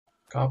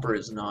Copper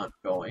is not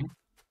going,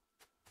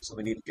 so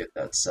we need to get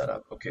that set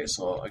up. Okay,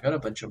 so I got a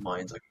bunch of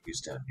mines I can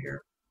use down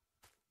here.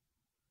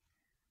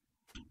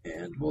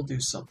 And we'll do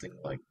something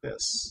like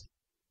this.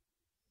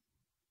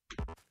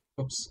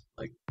 Oops,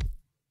 like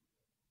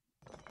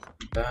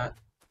that,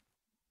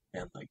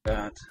 and like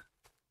that,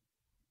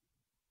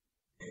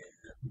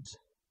 and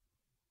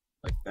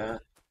like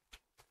that.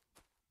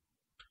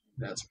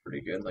 That's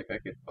pretty good. Like I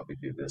could probably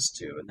do this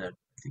too, and then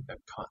I think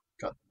I've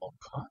got them all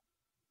caught.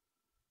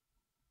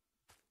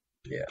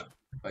 Yeah,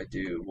 if I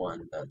do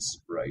one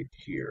that's right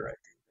here, I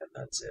think then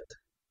that's it.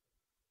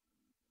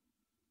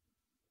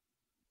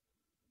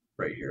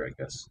 Right here, I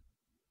guess.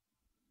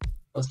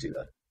 Let's do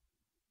that.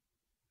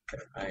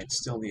 Okay, I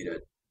still need a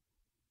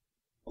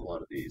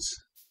lot of these.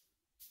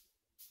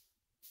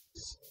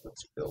 So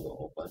let's build a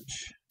whole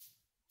bunch.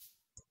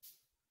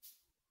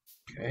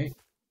 Okay.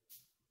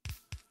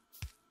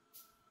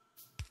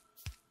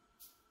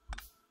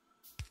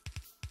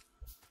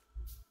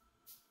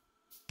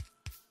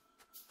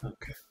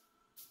 Okay.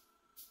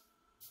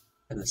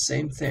 And the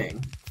same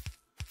thing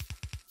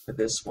for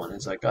this one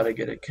is I got to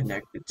get it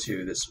connected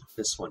to this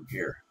one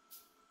here.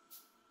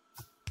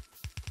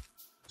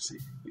 Let's see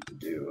if we can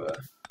do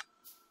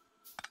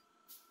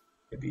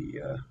maybe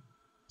is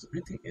there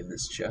anything in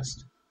this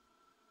chest?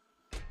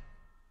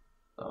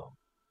 Oh,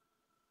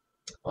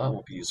 well, that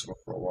won't be useful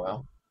for a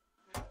while.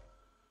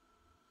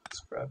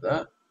 Let's grab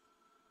that.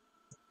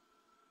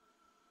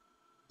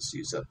 Let's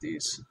use up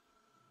these.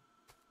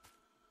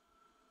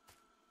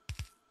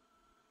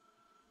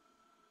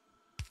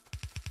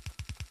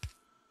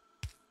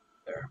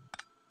 There.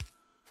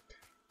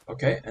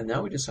 Okay, and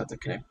now we just have to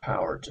connect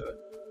power to it.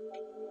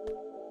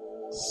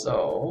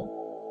 So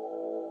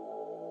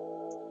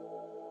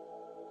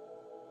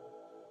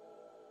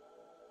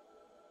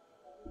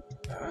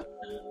that.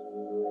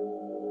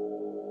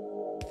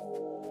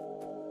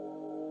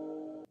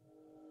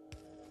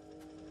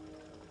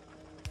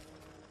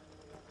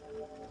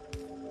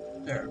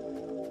 There.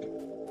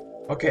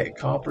 Okay,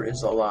 copper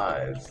is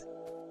alive.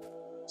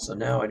 So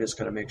now I just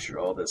gotta make sure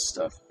all this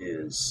stuff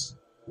is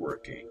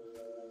working.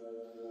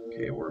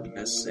 Okay, we're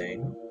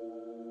missing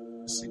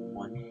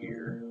one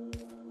here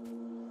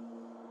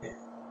and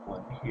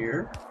one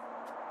here.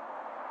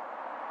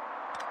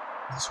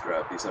 Let's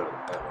grab these out of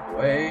the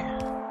way.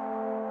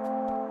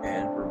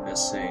 And we're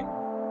missing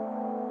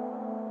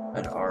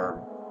an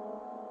arm,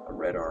 a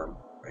red arm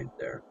right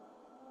there.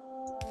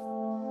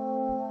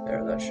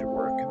 There, that should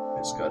work.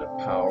 It's got to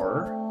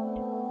power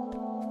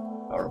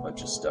a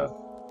bunch of stuff.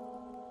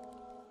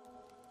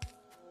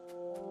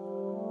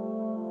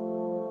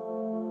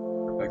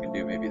 Or if I can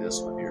do maybe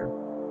this one here.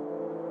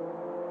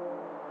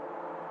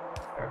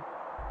 There.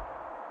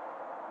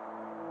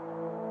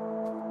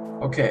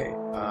 Okay,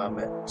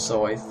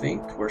 so I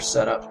think we're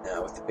set up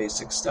now with the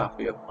basic stuff.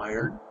 We have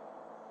iron,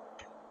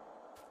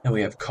 and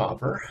we have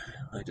copper.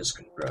 I just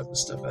couldn't grab the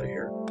stuff out of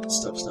here.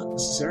 This stuff's not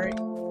necessary.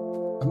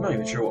 I'm not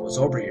even sure what was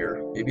over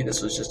here. Maybe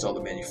this was just all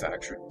the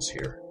manufacturing was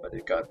here, but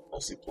it got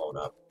mostly blown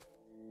up.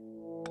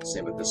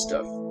 Same with this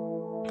stuff.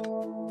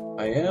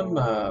 I am,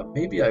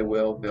 maybe I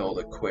will build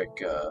a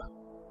quick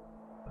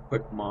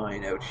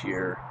mine out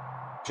here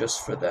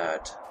just for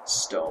that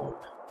stone.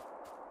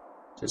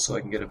 Just so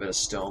I can get a bit of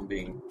stone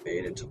being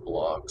made into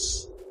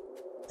blocks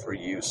for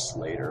use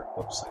later.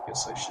 Whoops, I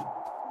guess I should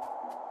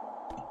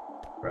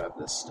grab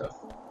this stuff.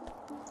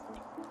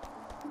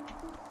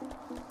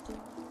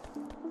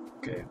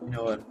 Okay, you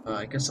know what?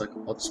 I guess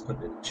I'll just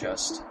put it in a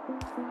chest.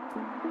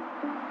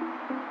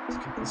 Let's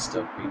get this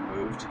stuff being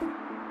moved.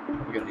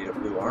 We're gonna need a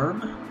blue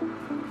arm.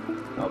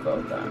 How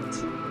about that?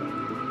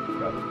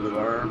 Grab a blue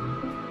arm.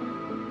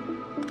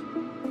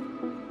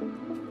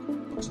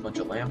 There's a bunch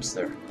of lamps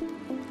there.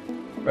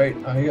 Right,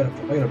 I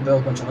gotta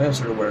build a bunch of lamps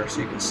everywhere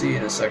so you can see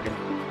in a second.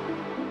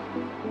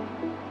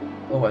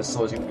 Otherwise, it's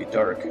always gonna be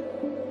dark.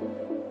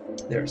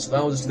 There, so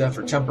that was just that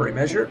for temporary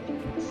measure.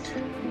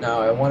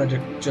 Now I wanted to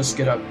just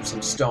get up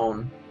some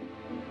stone,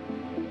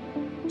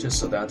 just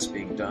so that's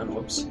being done.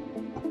 Whoops.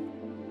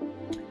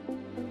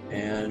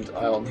 And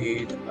I'll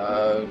need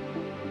a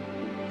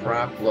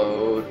crap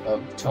load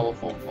of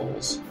telephone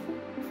poles.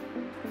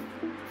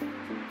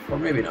 Or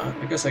maybe not.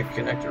 I guess I can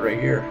connect it right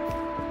here.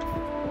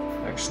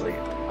 Actually,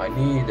 I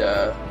need,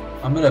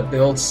 I'm going to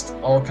build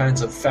all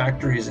kinds of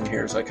factories in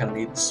here, so I kind of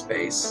need the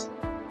space.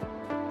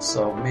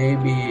 So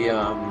maybe,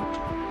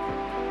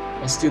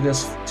 let's do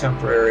this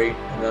temporary,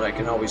 and then I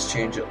can always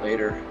change it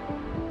later.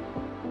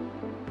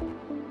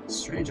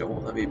 Strange, it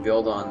won't let me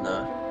build on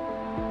the...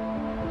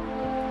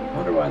 I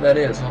wonder why that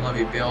is. It won't let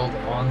me build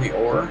on the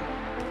ore.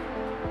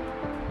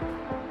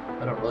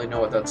 I don't really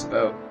know what that's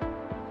about.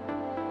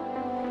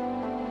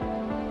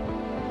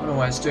 I don't know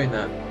why it's doing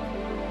that.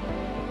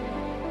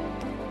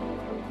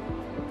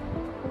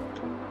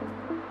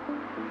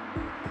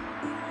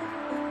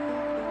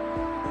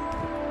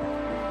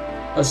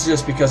 That's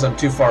just because I'm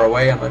too far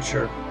away, I'm not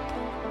sure.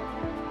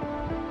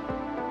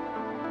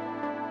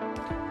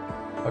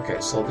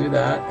 Okay, so I'll do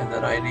that, and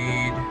then I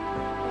need...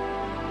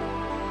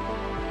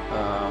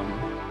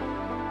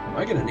 am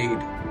I going to need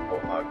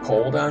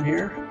coal down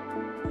here?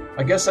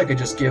 I guess I could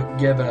just give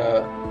it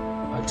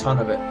a ton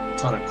of it, a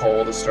ton of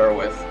coal to start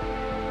with.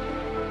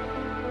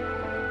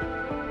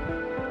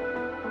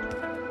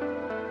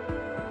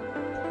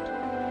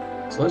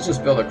 So let's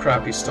just build a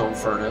crappy stone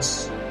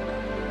furnace.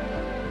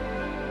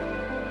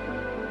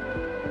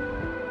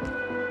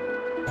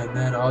 And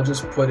then I'll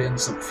just put in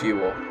some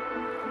fuel.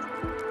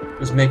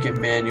 Just make it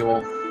manual.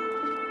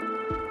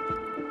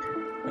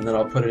 And then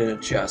I'll put it in a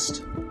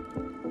chest.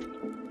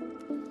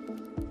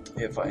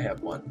 If I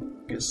have one.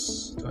 I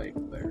guess,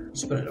 there?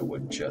 Just put it in a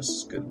wooden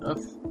chest. Good enough.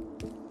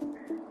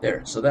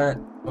 There, so that,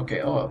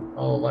 okay,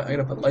 oh, I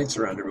gotta put lights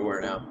around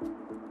everywhere now.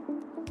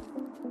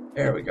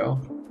 There we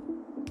go.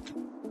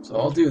 So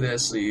I'll do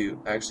this so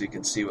you actually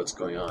can see what's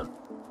going on.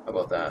 How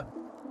about that?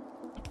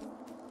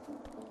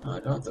 I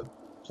don't have to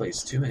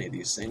place too many of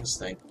these things,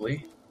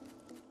 thankfully.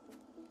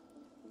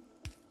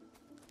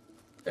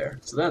 There,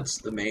 so that's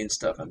the main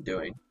stuff I'm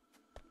doing.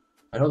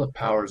 I know the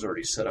power's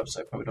already set up, so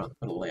I probably don't have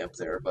to put a lamp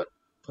there, but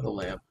put a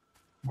lamp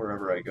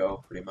wherever I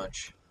go, pretty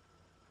much.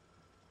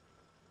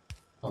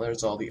 Well,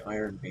 there's all the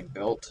iron being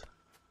built.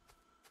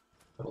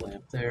 Put a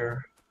lamp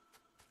there.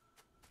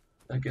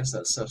 I guess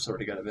that stuff's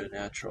already got a bit of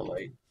natural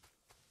light.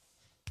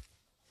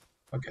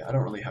 Okay, I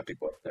don't really have to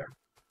go up there.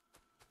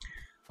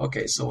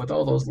 Okay, so with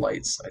all those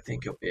lights, I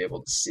think you'll be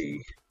able to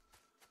see.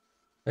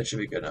 That should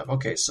be good enough.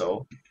 Okay,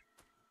 so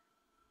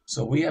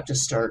we have to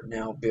start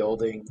now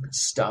building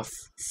stuff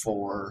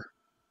for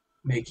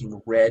making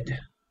the red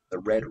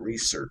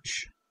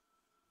research,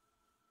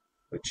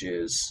 which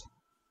is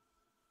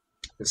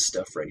this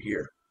stuff right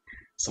here.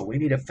 So we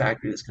need a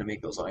factory that's going to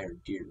make those iron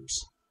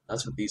gears.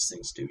 That's what these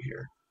things do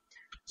here.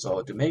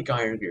 So to make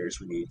iron gears,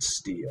 we need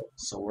steel.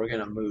 So we're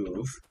going to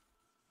move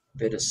a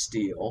bit of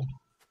steel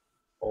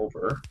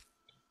over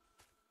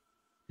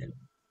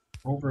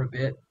a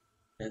bit,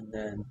 and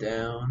then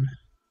down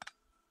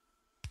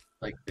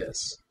like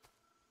this.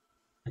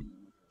 And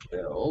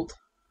build,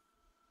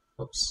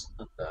 oops,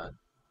 not that,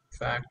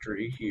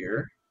 factory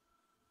here.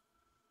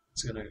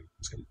 It's gonna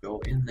go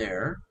in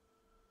there.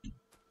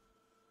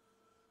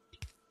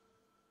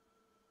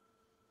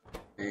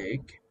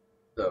 Make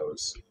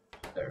those.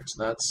 There,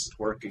 so that's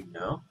working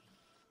now.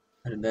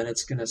 And then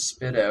it's gonna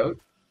spit out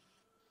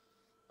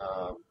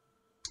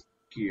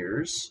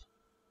gears,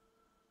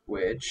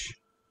 which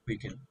we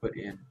can put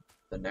in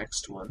the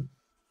next one.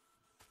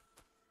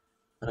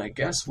 And I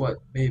guess what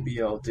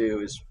maybe I'll do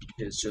is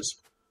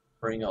just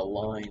bring a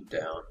line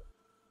down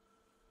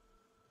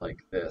like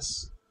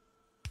this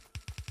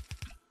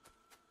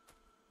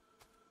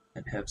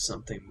and have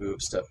something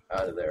move stuff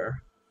out of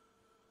there.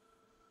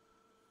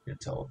 A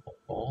telephone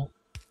pole.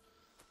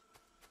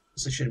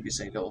 This I shouldn't be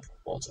saying telephone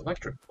pole, it's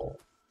electric pole.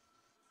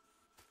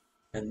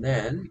 And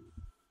then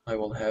I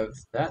will have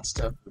that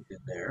stuff put in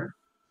there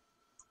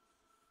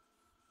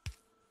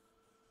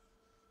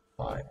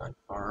by an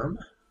arm.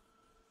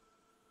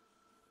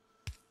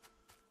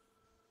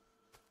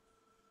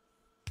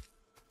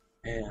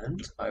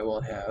 And I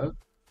will have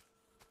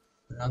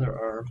another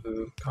arm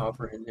move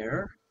copper in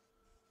there.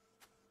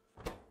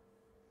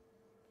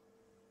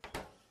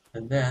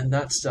 And then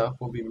that stuff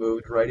will be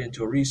moved right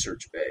into a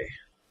research bay.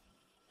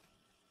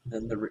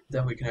 And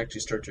then we can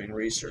actually start doing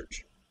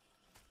research.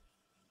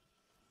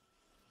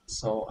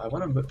 So I'm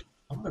going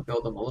to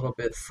build them a little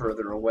bit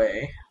further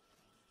away.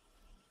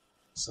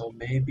 So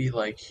maybe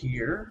like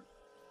here.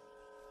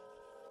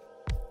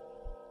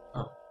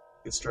 Oh,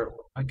 I could start.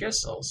 I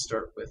guess I'll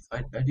start with.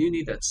 I do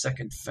need that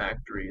second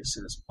factory as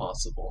soon as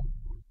possible.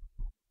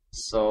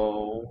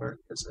 So where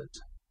is it?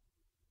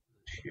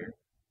 Here.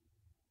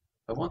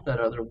 I want that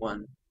other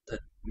one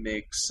that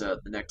makes the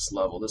next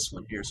level. This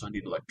one here. So I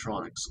need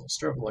electronics. So I'll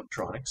start with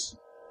electronics.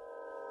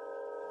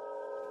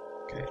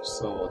 Okay,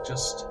 so we'll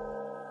just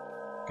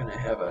gonna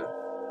have a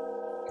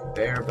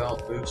conveyor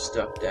belt move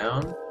stuff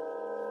down.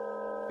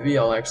 Maybe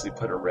I'll actually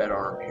put a red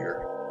arm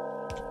here.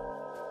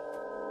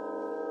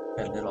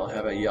 And then I'll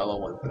have a yellow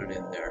one, put it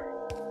in there.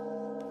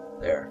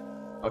 There.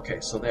 Okay,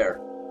 so there.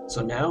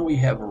 So now we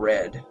have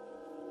red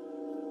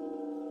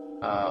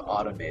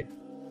automated.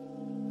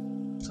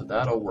 So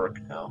that'll work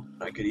now.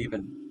 I could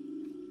even,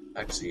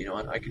 actually, you know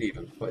what? I could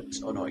even put,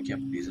 oh no, I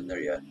can't put these in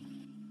there yet.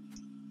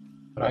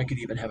 But I could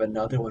even have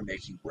another one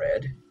making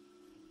red.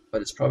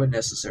 But it's probably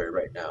necessary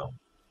right now.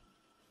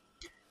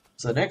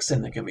 So the next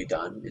thing that can be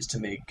done is to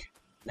make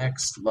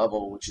next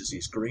level, which is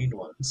these green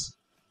ones.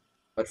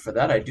 But for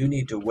that, I do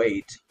need to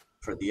wait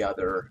for the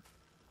other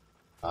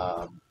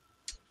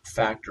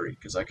factory,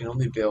 because I can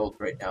only build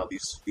right now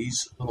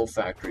these little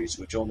factories,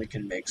 which only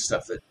can make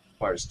stuff that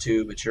requires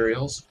 2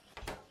 materials.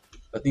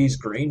 But these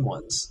green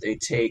ones, they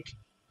take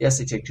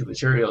 2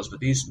 materials, but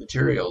these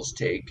materials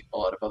take a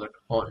lot of other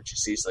components. You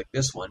see, it's like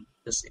this one,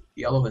 this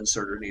yellow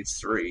inserter needs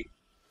 3.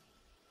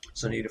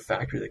 So I need a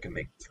factory that can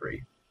make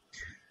 3.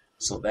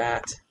 So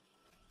that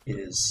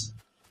is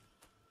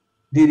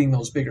needing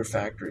those bigger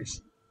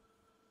factories.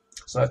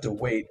 So I have to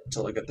wait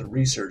until I get the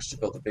research to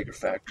build the bigger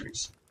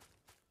factories.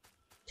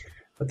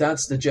 But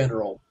that's the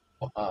general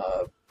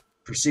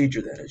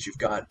procedure then, is you've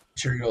got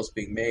materials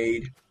being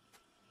made,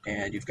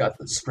 and you've got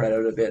them spread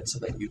out a bit so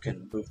that you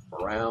can move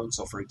them around.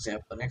 So for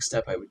example, the next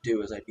step I would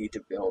do is I need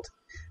to build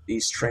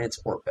these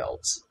transport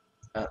belts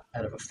out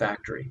of a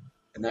factory,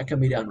 and that can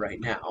be done right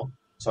now.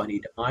 So I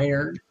need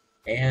iron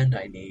and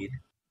I need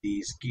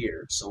these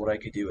gears. So what I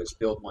could do is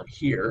build one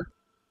here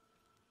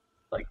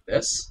like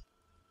this,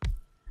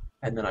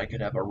 and then I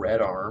could have a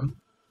red arm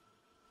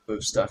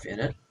move stuff in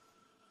it,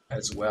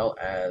 as well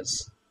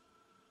as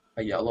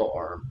a yellow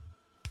arm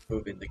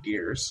move in the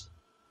gears,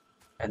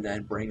 and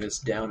then bring this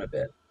down a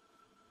bit.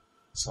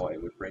 So I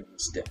would bring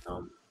this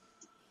down.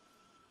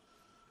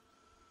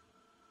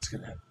 It's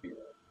going to have to be like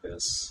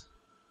this.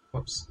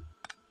 Whoops.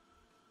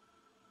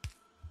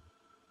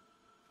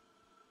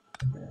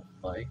 And then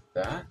like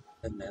that,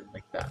 and then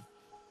like that.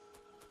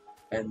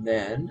 And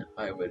then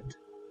I would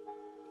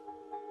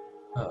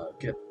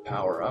get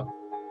power up.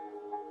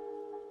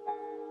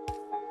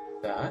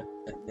 That,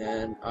 and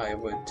then I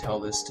would tell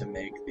this to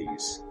make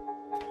these.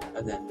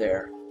 And then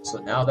there. So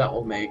now that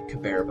will make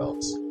conveyor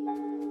belts.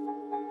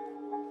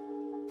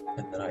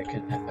 And then I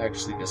can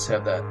actually just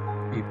have that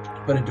be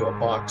put into a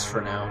box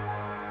for now,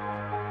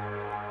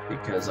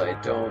 because I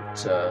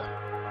don't,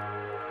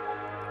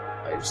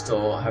 I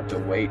still have to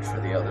wait for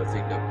the other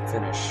thing to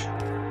finish.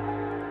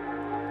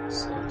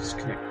 So I'll just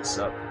connect this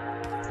up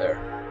there.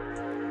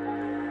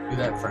 Do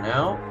that for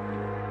now,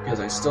 because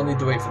I still need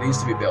to wait for these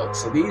to be built.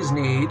 So these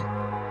need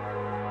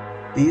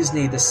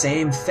the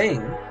same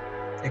thing,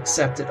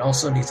 except it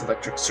also needs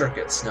electric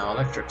circuits. Now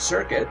electric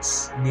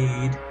circuits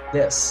need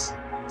this,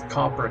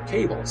 copper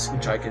cables,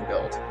 which I can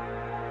build.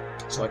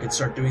 So I can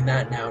start doing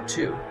that now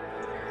too.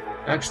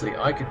 Actually,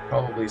 I could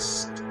probably,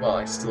 well,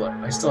 I still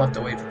have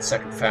to wait for the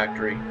second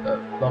factory, the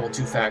level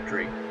 2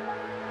 factory.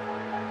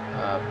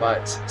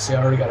 But see,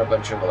 I already got a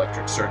bunch of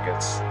electric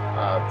circuits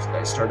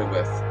I started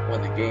with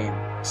when the game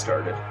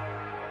started.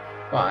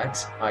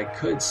 But I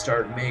could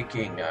start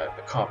making a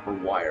copper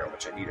wire,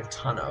 which I need a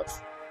ton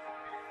of.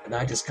 And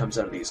that just comes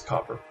out of these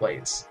copper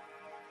plates.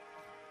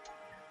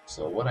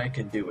 So what I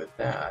can do with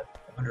that, I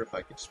wonder if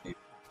I could just make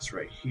this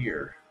right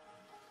here,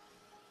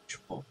 which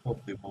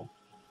hopefully won't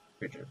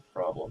create a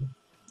problem.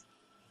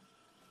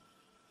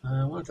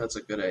 I wonder if that's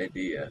a good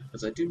idea,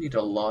 because I do need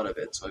a lot of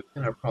it, so I'm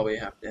going to probably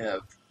have to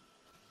have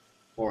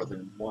more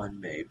than one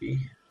maybe.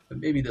 But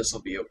maybe this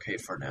will be okay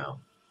for now.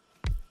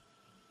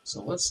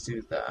 So let's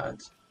do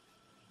that.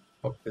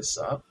 Hook this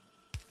up.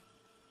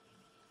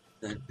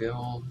 Then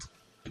build,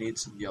 I need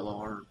some yellow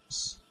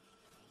arms.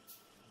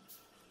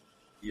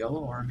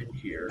 Yellow arm in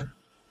here.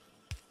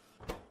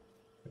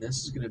 And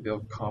this is going to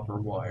build copper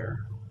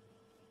wire.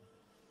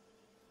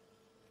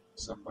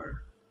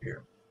 Somewhere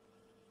here.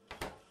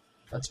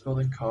 That's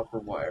building copper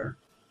wire.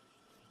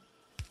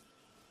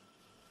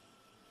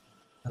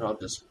 And I'll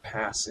just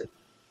pass it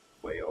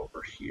way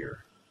over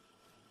here.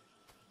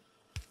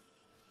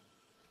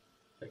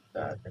 Like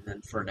that. And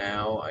then for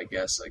now, I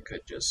guess I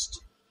could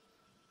just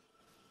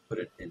put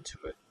it into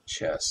a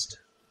chest,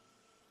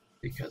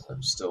 because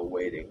I'm still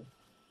waiting.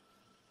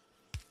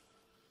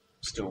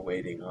 Still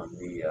waiting on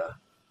the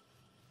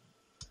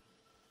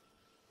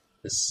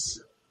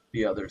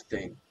the other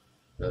thing,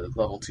 the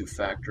level 2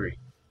 factory.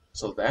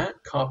 So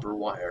that copper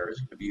wire is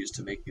going to be used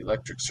to make the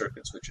electric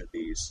circuits, which are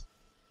these.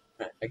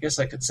 I guess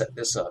I could set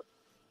this up.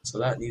 So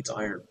that needs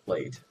iron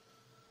plate.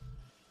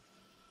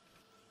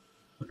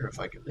 Wonder if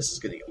I can. This is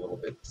getting a little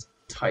bit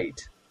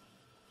tight,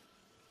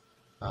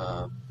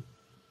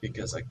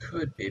 because I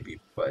could maybe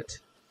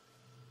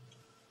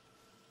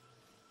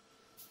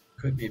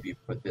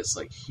put this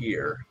like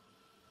here,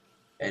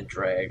 and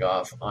drag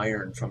off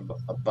iron from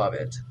above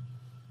it,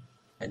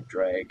 and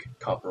drag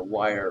copper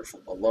wire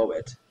from below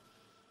it.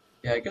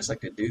 Yeah, I guess I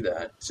could do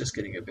that. It's just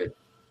getting a bit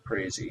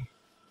crazy,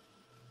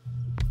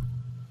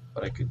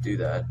 but I could do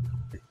that.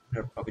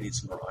 I probably need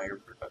some more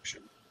iron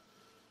production.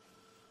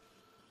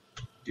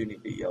 Do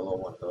need the yellow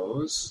one of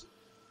those.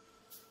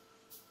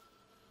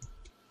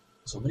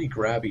 So many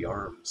grabby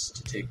arms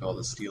to take all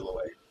the steel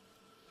away.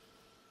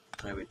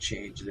 I would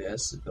change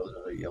this and build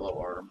another yellow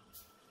arm.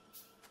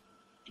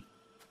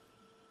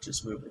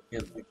 Just move it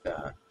in like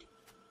that.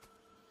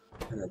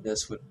 And then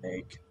this would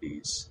make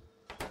these.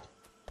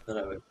 Then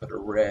I would put a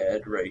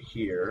red right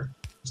here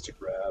just to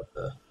grab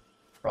the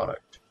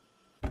product.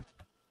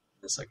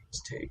 This I can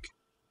just take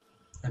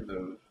and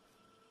move.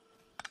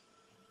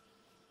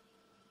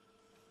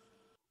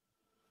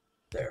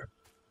 There.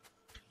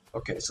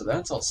 Okay, so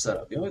that's all set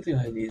up. The only thing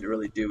I need to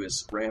really do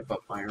is ramp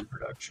up iron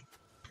production,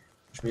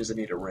 which means I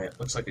need to ramp.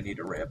 Looks like I need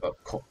to ramp up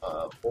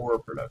ore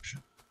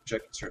production, which I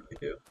can certainly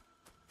do.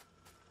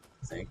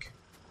 I think.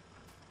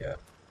 Yeah.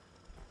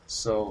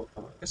 So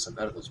I guess I'm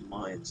out of those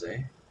mines,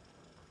 eh?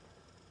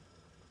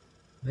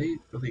 Are they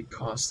really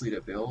costly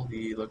to build?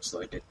 He looks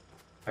like it.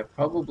 I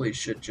probably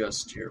should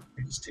just here. Let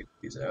me just take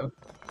these out.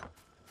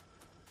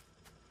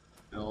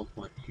 Build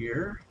one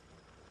here.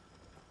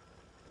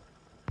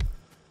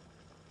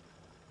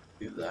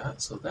 Do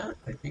that. So that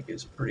I think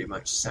is pretty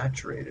much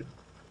saturated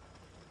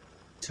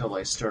until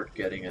I start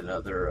getting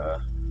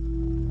another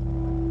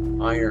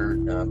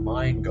iron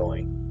mine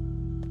going.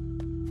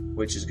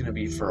 which is going to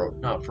be for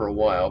not for a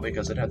while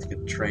because I'd have to get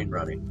the train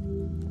running.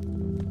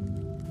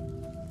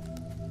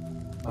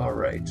 All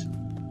right,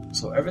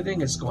 so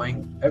everything is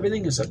going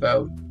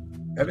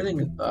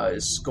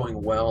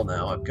well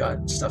now. I've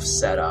got stuff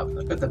set up.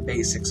 I've got the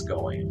basics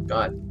going. I've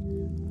got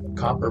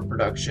copper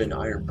production,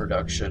 iron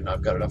production.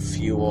 I've got enough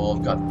fuel.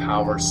 I've got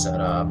power set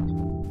up,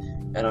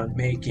 and I'm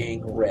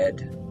making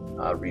red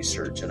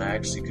research. And I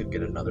actually could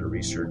get another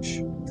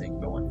research thing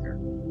going here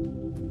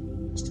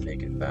just to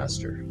make it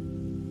faster.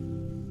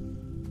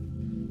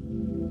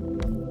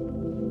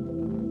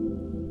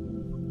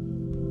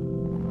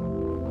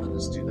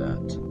 Let's do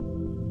that.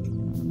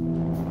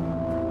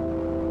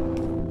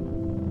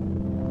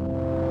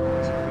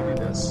 So we do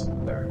this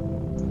there.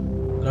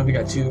 And now we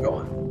got two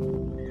going.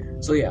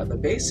 So yeah, the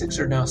basics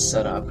are now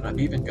set up, and I've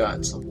even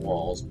got some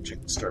walls which I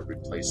can start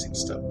replacing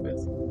stuff with.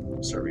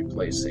 Start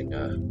replacing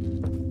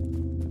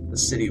the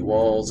city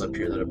walls up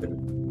here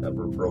that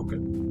were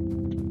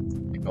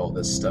broken. Like all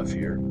this stuff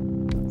here.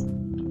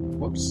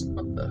 Whoops!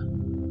 What the?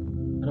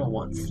 I don't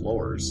want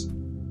floors.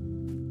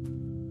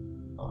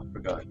 Oh, I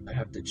forgot. I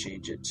have to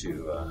change it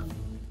to.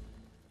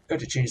 Got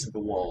to change the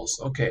walls.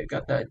 Okay,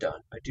 got that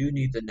done. I do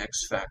need the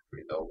next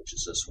factory though, which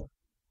is this one.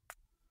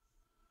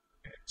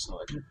 Okay, so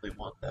I didn't really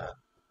want that.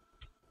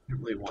 I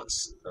really want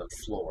the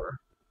floor.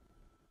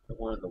 I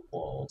wanted the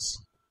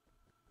walls.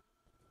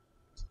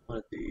 One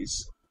of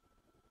these.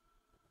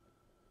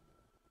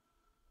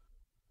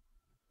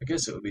 I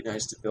guess it would be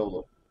nice to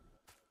build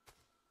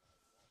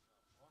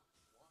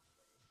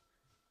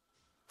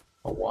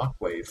a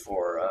walkway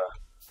for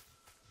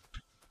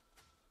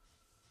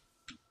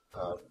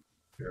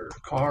your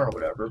car or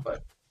whatever,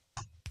 but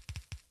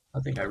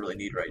nothing I really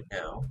need right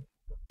now.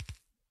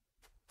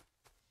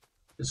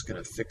 Just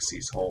gonna fix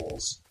these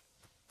holes.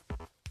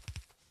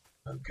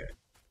 Okay.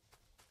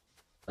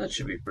 That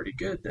should be pretty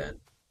good then.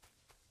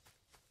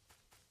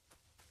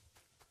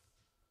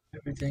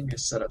 Everything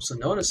is set up. So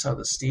notice how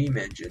the steam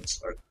engines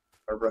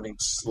are running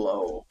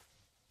slow.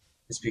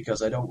 It's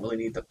because I don't really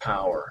need the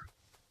power.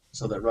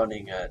 So they're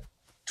running at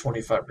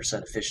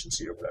 25%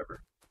 efficiency or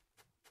whatever.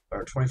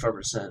 Or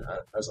 25%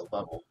 as a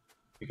level.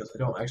 Because I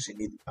don't actually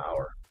need the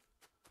power.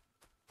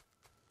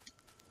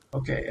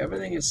 Okay,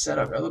 everything is set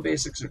up. All the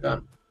basics are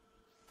done.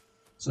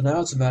 So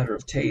now it's a matter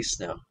of taste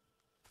now.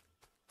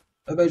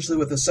 Eventually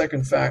with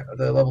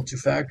the level 2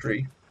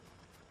 factory,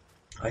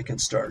 I can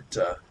start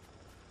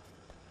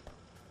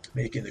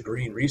making the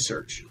green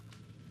research.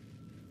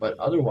 But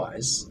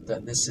otherwise,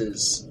 then this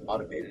is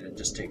automated and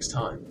just takes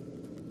time.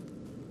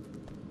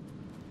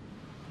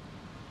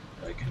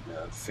 I can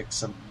fix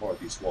some more of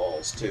these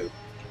walls too.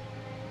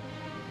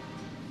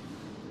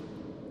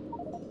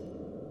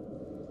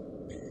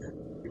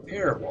 And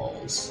repair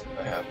walls, if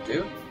I have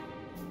to.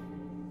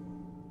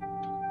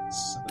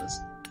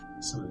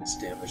 Some of this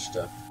damaged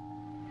stuff.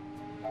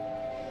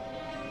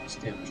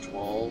 Damaged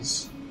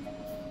walls.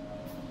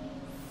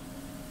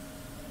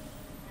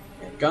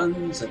 And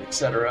guns and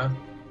etc.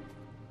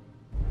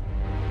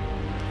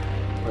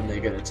 When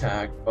they get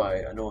attacked by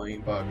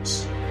annoying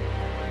bugs.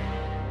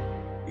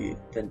 The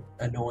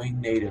annoying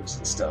natives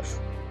and stuff.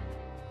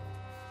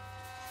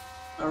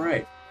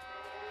 Alright.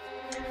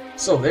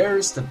 So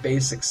there's the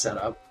basic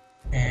setup.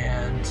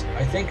 And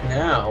I think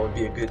now would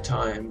be a good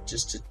time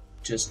just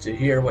to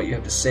hear what you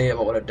have to say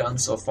about what I've done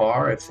so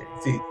far. If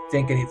you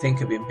think anything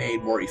could be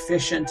made more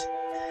efficient,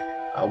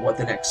 what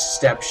the next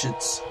step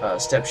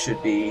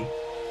should be,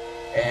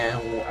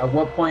 and at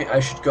what point I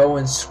should go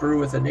and screw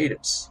with the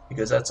natives,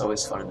 because that's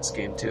always fun in this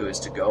game too, is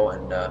to go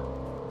and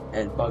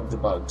bug the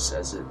bugs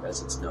as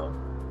it's known.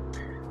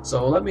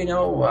 So let me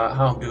know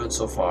how I'm doing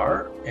so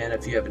far, and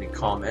if you have any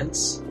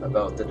comments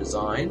about the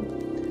design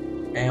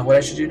and what I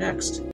should do next.